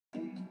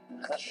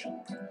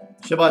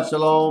Shabbat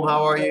Shalom,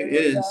 how are you? It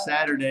is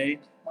Saturday.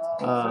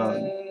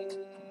 I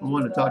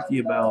want to talk to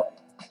you about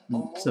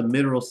some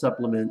mineral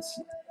supplements.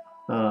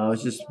 I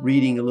was just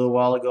reading a little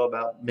while ago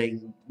about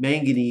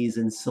manganese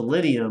and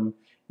selenium,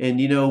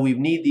 and you know we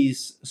need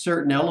these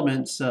certain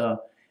elements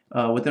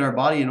within our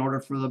body in order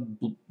for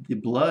the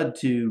blood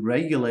to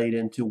regulate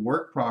and to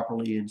work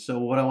properly. And so,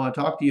 what I want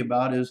to talk to you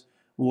about is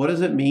what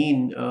does it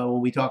mean when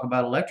we talk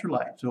about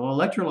electrolytes? Well,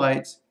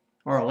 electrolytes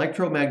are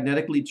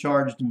electromagnetically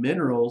charged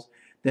minerals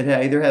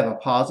that either have a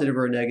positive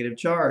or a negative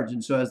charge,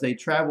 and so as they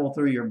travel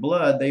through your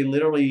blood, they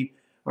literally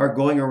are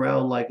going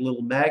around like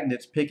little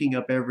magnets, picking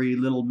up every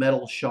little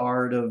metal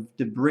shard of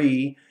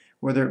debris,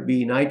 whether it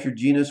be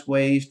nitrogenous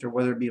waste or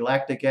whether it be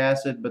lactic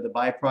acid, but the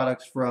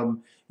byproducts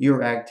from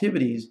your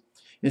activities.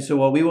 And so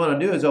what we want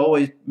to do is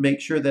always make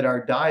sure that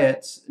our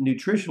diets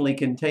nutritionally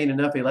contain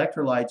enough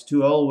electrolytes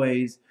to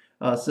always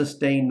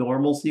sustain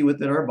normalcy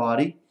within our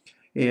body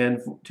and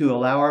to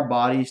allow our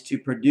bodies to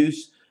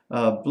produce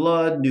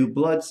blood, new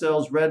blood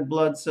cells, red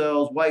blood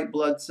cells, white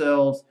blood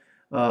cells,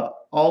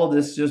 all of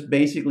this just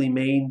basically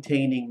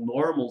maintaining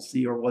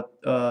normalcy, or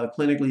what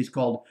clinically is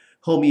called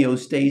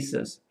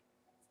homeostasis.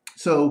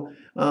 So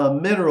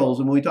minerals,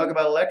 and when we talk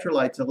about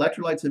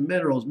electrolytes and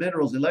minerals,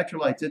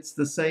 electrolytes, it's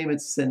the same,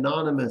 it's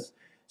synonymous.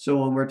 So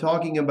when we're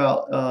talking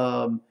about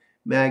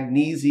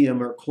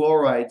magnesium or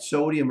chloride,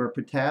 sodium or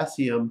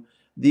potassium,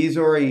 these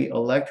are a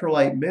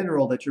electrolyte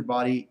mineral that your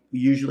body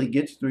usually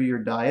gets through your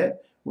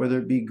diet, whether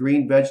it be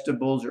green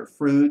vegetables or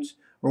fruits,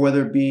 or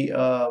whether it be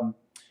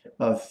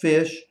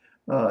fish,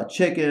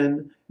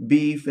 chicken,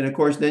 beef, and of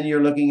course then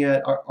you're looking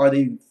at are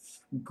they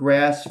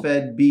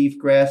grass-fed beef,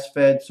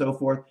 grass-fed, so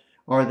forth.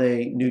 Are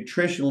they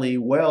nutritionally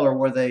well, or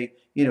were they,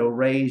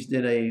 raised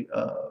in a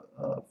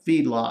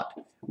feedlot,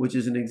 which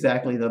isn't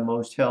exactly the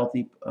most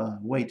healthy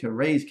way to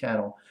raise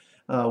cattle?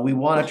 We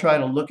want to try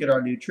to look at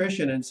our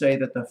nutrition and say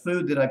that the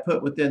food that I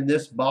put within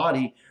this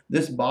body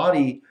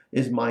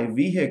is my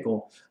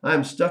vehicle.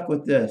 I'm stuck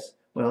with this.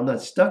 Well, I'm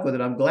not stuck with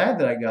it. I'm glad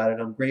that I got it.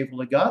 I'm grateful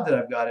to God that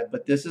I've got it,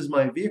 but this is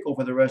my vehicle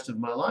for the rest of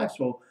my life.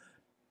 So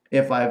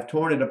if I've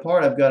torn it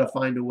apart, I've got to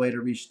find a way to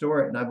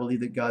restore it, and I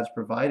believe that God's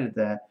provided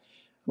that.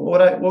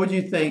 What would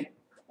you think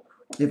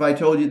if I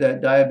told you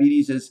that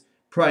diabetes is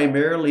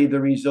primarily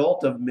the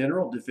result of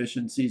mineral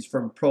deficiencies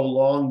from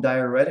prolonged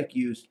diuretic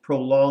use,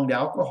 prolonged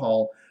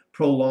alcohol,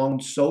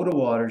 prolonged soda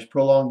waters,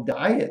 prolonged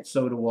diet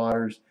soda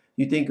waters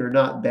you think are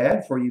not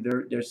bad for you?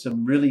 There's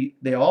some really,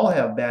 they all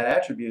have bad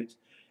attributes.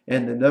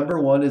 And the number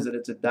one is that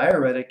it's a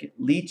diuretic. It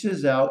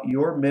leaches out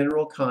your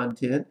mineral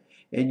content,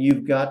 and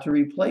you've got to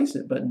replace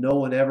it, but no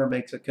one ever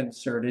makes a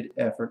concerted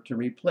effort to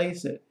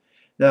replace it.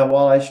 Now,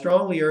 while I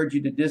strongly urge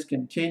you to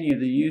discontinue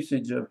the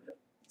usage of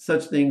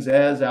such things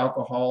as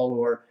alcohol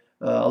or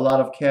a lot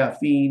of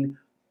caffeine,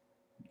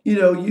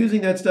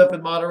 using that stuff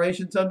in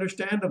moderation is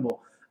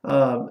understandable.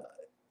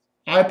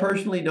 I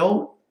personally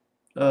don't,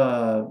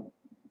 but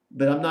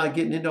I'm not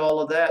getting into all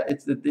of that.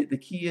 It's the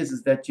key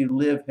is that you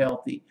live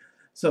healthy.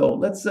 So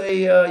let's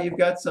say you've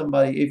got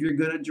somebody, if you're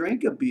going to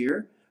drink a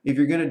beer, if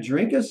you're going to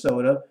drink a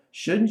soda,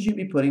 shouldn't you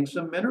be putting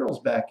some minerals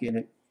back in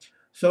it?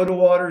 Soda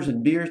waters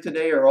and beers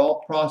today are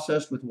all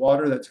processed with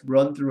water that's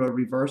run through a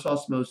reverse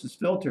osmosis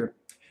filter.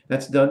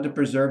 That's done to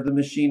preserve the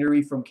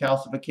machinery from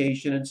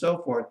calcification and so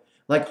forth,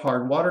 like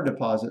hard water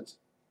deposits.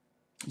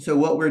 So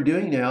what we're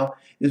doing now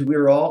is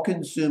we're all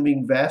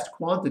consuming vast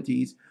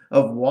quantities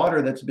of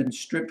water that's been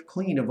stripped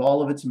clean of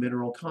all of its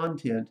mineral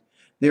content.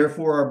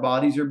 Therefore, our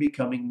bodies are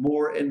becoming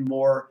more and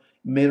more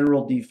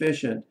mineral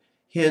deficient,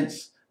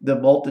 hence the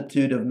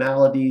multitude of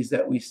maladies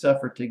that we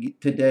suffer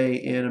today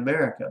in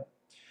America.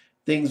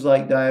 Things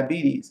like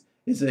diabetes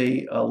is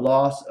a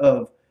loss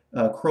of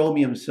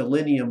chromium,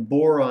 selenium,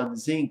 boron,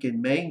 zinc, and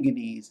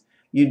manganese.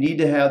 You need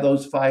to have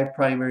those 5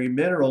 primary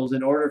minerals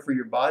in order for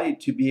your body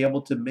to be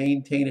able to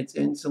maintain its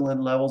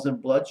insulin levels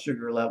and blood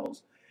sugar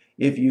levels.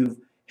 If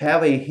you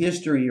have a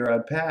history or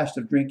a past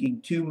of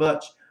drinking too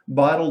much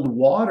bottled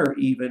water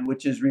even,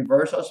 which is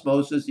reverse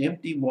osmosis,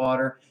 empty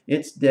water,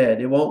 it's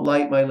dead. It won't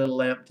light my little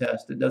lamp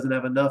test. It doesn't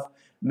have enough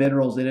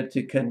minerals in it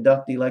to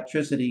conduct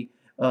electricity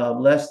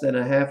less than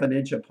a half an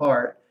inch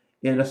apart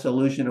in a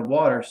solution of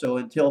water. So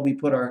until we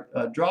put our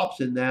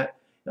drops in that,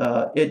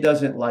 it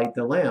doesn't light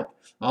the lamp.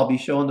 I'll be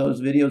showing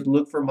those videos.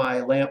 Look for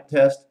my lamp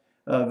test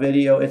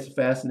video. It's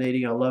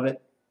fascinating. I love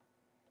it.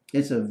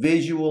 It's a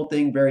visual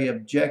thing, very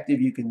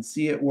objective. You can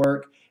see it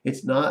work.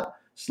 It's not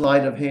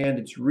sleight of hand.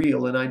 It's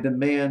real, and I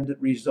demand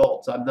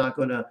results. I'm not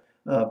going to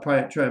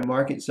try and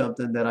market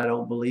something that I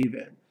don't believe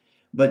in.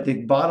 But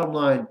the bottom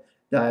line,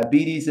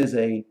 diabetes is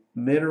a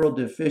mineral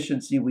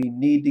deficiency. We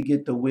need to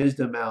get the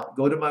wisdom out.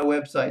 Go to my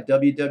website,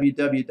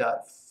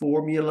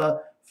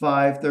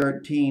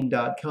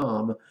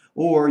 www.formula513.com,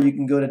 or you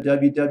can go to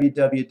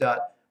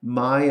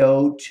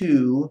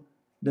www.myo2,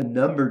 the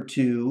number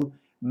 2,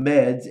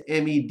 meds,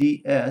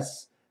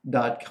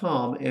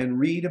 MEDS.com, and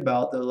read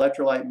about the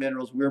electrolyte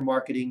minerals we're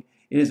marketing.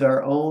 It is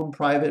our own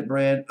private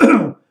brand.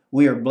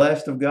 We are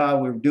blessed of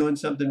God. We're doing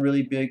something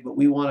really big, but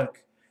we want to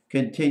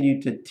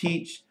continue to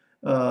teach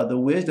the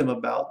wisdom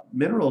about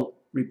mineral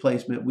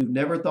replacement. We've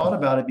never thought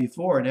about it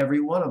before, and every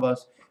one of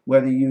us,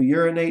 whether you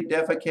urinate,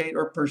 defecate,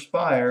 or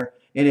perspire,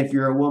 and if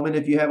you're a woman,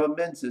 if you have a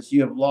menses,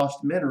 you have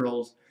lost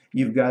minerals,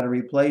 you've got to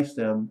replace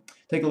them.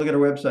 Take a look at our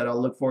website.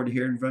 I'll look forward to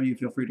hearing from you.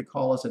 Feel free to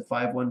call us at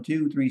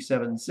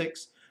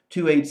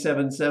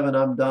 512-376-2877.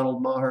 I'm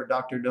Donald Maher,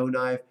 Dr. No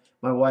Knife.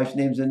 My wife's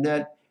name's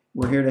Annette.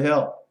 We're here to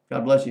help.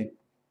 God bless you.